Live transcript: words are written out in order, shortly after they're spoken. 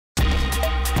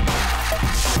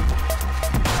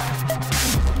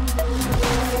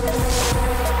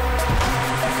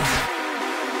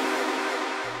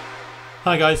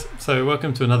Hi guys, so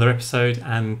welcome to another episode,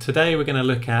 and today we're going to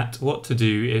look at what to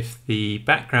do if the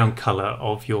background color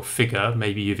of your figure,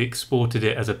 maybe you've exported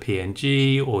it as a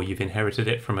PNG or you've inherited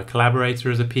it from a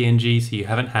collaborator as a PNG, so you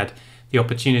haven't had the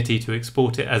opportunity to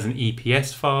export it as an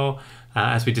EPS file,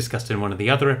 as we discussed in one of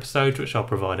the other episodes, which I'll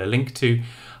provide a link to.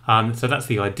 So that's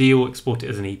the ideal, export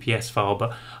it as an EPS file,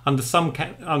 but under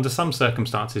some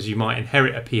circumstances you might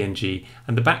inherit a PNG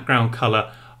and the background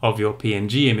color of your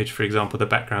PNG image, for example, the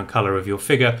background color of your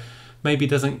figure, maybe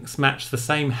doesn't match the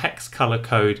same hex color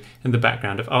code in the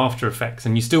background of After Effects,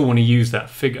 and you still want to use that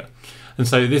figure. And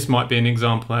so this might be an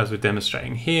example as we're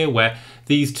demonstrating here, where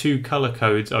these two color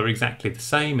codes are exactly the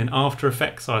same. In After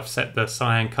Effects, I've set the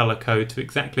cyan color code to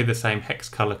exactly the same hex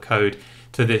color code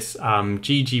to this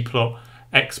ggplot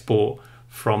export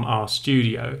from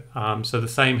RStudio. So the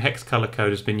same hex color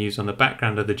code has been used on the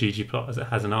background of the ggplot as it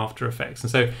has in After Effects.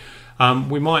 And so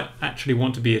we might actually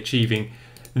want to be achieving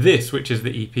this, which is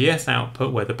the EPS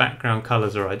output where the background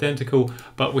colors are identical,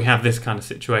 but we have this kind of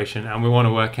situation and we want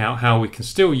to work out how we can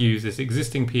still use this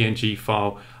existing PNG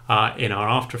file in our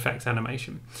After Effects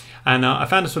animation. And I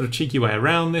found a sort of cheeky way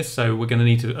around this, so we're going to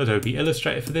need Adobe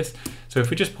Illustrator for this. So if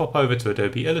we just pop over to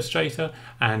Adobe Illustrator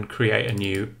and create a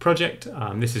new project,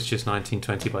 this is just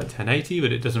 1920 by 1080,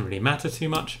 but it doesn't really matter too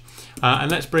much. And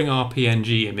let's bring our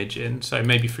PNG image in. So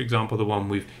maybe, for example, the one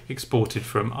we've exported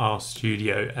from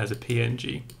RStudio as a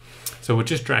PNG. So we'll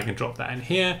just drag and drop that in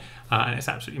here, and it's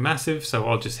absolutely massive. So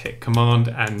I'll just hit Command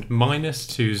and minus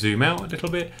to zoom out a little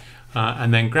bit,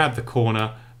 and then grab the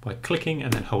corner by clicking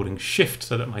and then holding Shift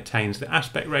so that it maintains the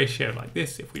aspect ratio like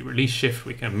this. If we release Shift,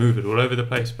 we can move it all over the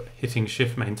place, but hitting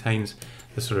Shift maintains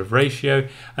the sort of ratio,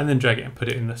 and then drag it and put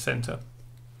it in the center.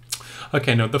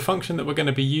 Okay, now the function that we're going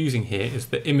to be using here is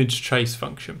the image trace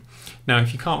function. Now,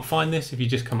 if you can't find this, if you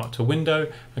just come up to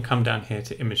Window and come down here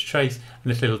to image trace,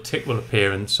 and this little tick will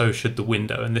appear, and so should the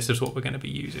window, and this is what we're going to be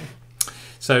using.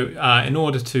 So in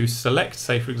order to select,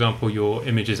 say for example your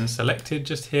image isn't selected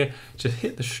just here, just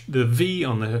hit the V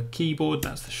on the keyboard,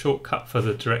 that's the shortcut for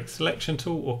the direct selection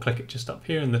tool, or click it just up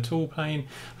here in the tool pane,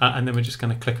 and then we're just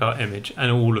going to click our image,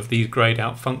 and all of these grayed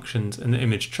out functions and the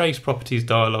image trace properties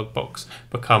dialog box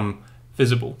become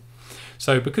visible.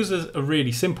 So because there's a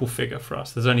really simple figure for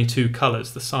us, there's only two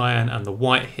colors, the cyan and the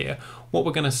white here, what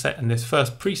we're going to set in this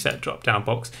first preset drop down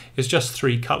box is just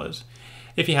 3 colors.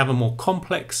 If you have a more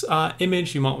complex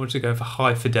image, you might want to go for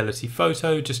high fidelity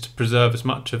photo just to preserve as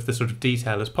much of the sort of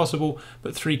detail as possible,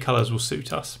 but 3 colors will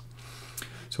suit us.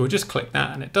 So we'll just click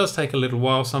that, and it does take a little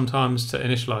while sometimes to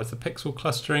initialize the pixel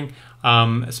clustering,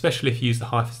 especially if you use the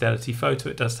high fidelity photo,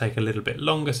 it does take a little bit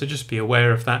longer, so just be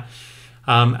aware of that.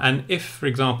 And if, for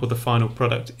example, the final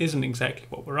product isn't exactly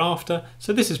what we're after,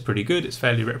 so this is pretty good, it's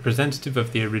fairly representative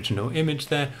of the original image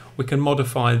there, we can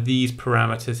modify these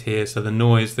parameters here, so the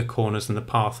noise, the corners and the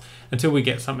path, until we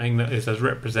get something that is as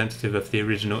representative of the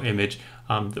original image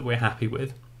that we're happy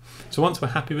with. So once we're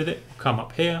happy with it, we'll come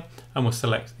up here and we'll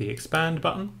select the expand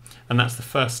button, and that's the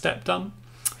first step done.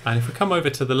 And if we come over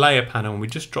to the layer panel and we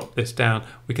just drop this down,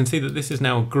 we can see that this is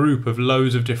now a group of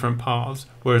loads of different paths,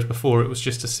 whereas before it was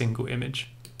just a single image.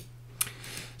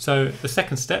 So the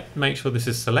second step, make sure this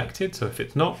is selected. So if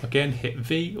it's not, again, hit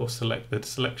V or select the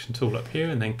selection tool up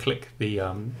here and then click the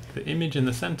image in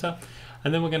the center.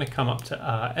 And then we're going to come up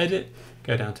to Edit,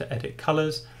 go down to Edit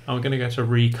Colors, and we're going to go to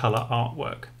Recolor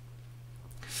Artwork.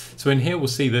 So in here we'll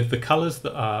see the colors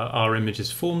that our image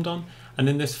is formed on. And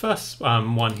in this first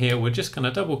one here, we're just going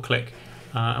to double click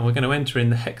and we're going to enter in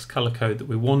the hex color code that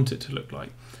we want it to look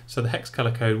like. So the hex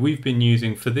color code we've been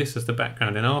using for this as the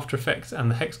background in After Effects, and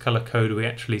the hex color code we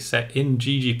actually set in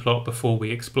ggplot before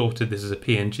we exported this as a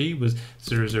PNG was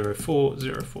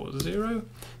 004040.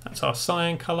 That's our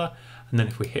cyan color. And then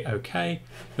if we hit OK,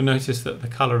 you'll notice that the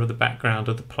color of the background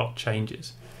of the plot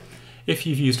changes. If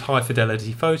you've used high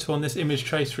fidelity photo on this image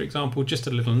trace, for example, just a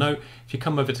little note, if you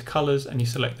come over to colors and you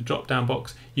select the drop down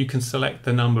box, you can select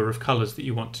the number of colors that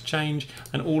you want to change,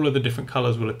 and all of the different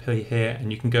colors will appear here,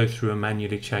 and you can go through and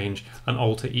manually change and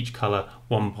alter each color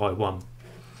one by one.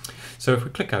 So if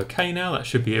we click OK now, that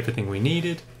should be everything we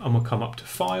needed, and we'll come up to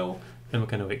File, then we're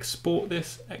going to export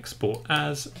this, Export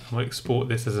As, and we'll export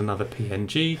this as another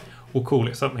PNG. We'll call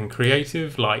it something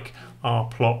creative like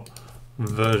rplot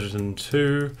version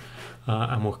 2.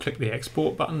 And we'll click the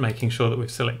export button, making sure that we've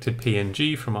selected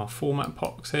PNG from our format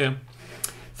box here.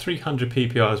 300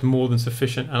 ppi is more than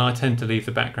sufficient, and I tend to leave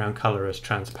the background color as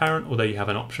transparent, although you have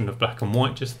an option of black and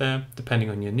white just there, depending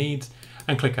on your needs,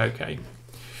 and click OK.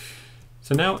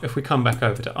 So now if we come back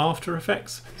over to After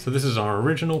Effects, so this is our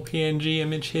original PNG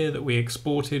image here that we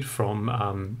exported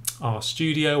from our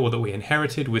studio, or that we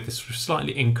inherited with this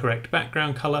slightly incorrect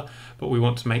background color, but we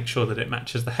want to make sure that it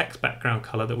matches the hex background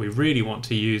color that we really want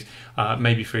to use.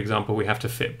 Maybe, for example, we have to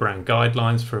fit brand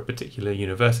guidelines for a particular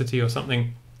university or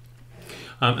something.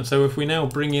 And so if we now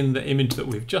bring in the image that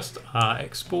we've just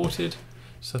exported,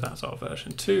 so that's our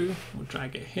version 2, we'll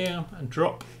drag it here and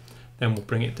drop. Then we'll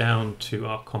bring it down to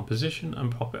our composition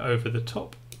and pop it over the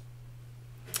top.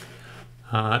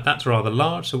 That's rather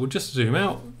large, so we'll just zoom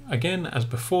out. Again, as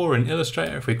before in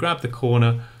Illustrator, if we grab the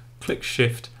corner, click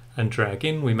Shift and drag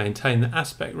in, we maintain the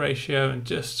aspect ratio and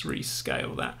just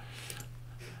rescale that.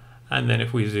 And then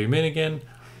if we zoom in again,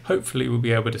 hopefully we'll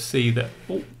be able to see that,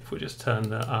 if we just turn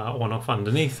the one off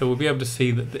underneath, so we'll be able to see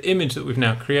that the image that we've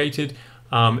now created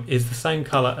is the same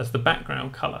color as the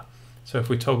background color. So if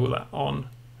we toggle that on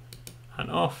and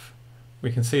off,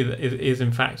 we can see that it is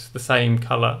in fact the same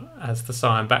color as the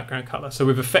cyan background color. So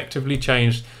we've effectively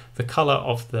changed the color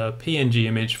of the PNG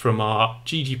image from our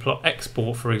ggplot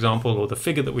export, for example, or the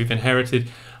figure that we've inherited,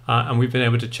 and we've been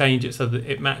able to change it so that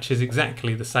it matches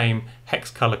exactly the same hex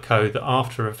color code that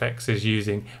After Effects is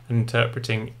using and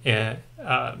interpreting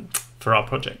for our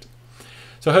project.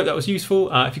 So I hope that was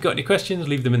useful. If you've got any questions,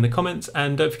 leave them in the comments,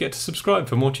 and don't forget to subscribe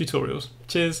for more tutorials.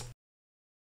 Cheers!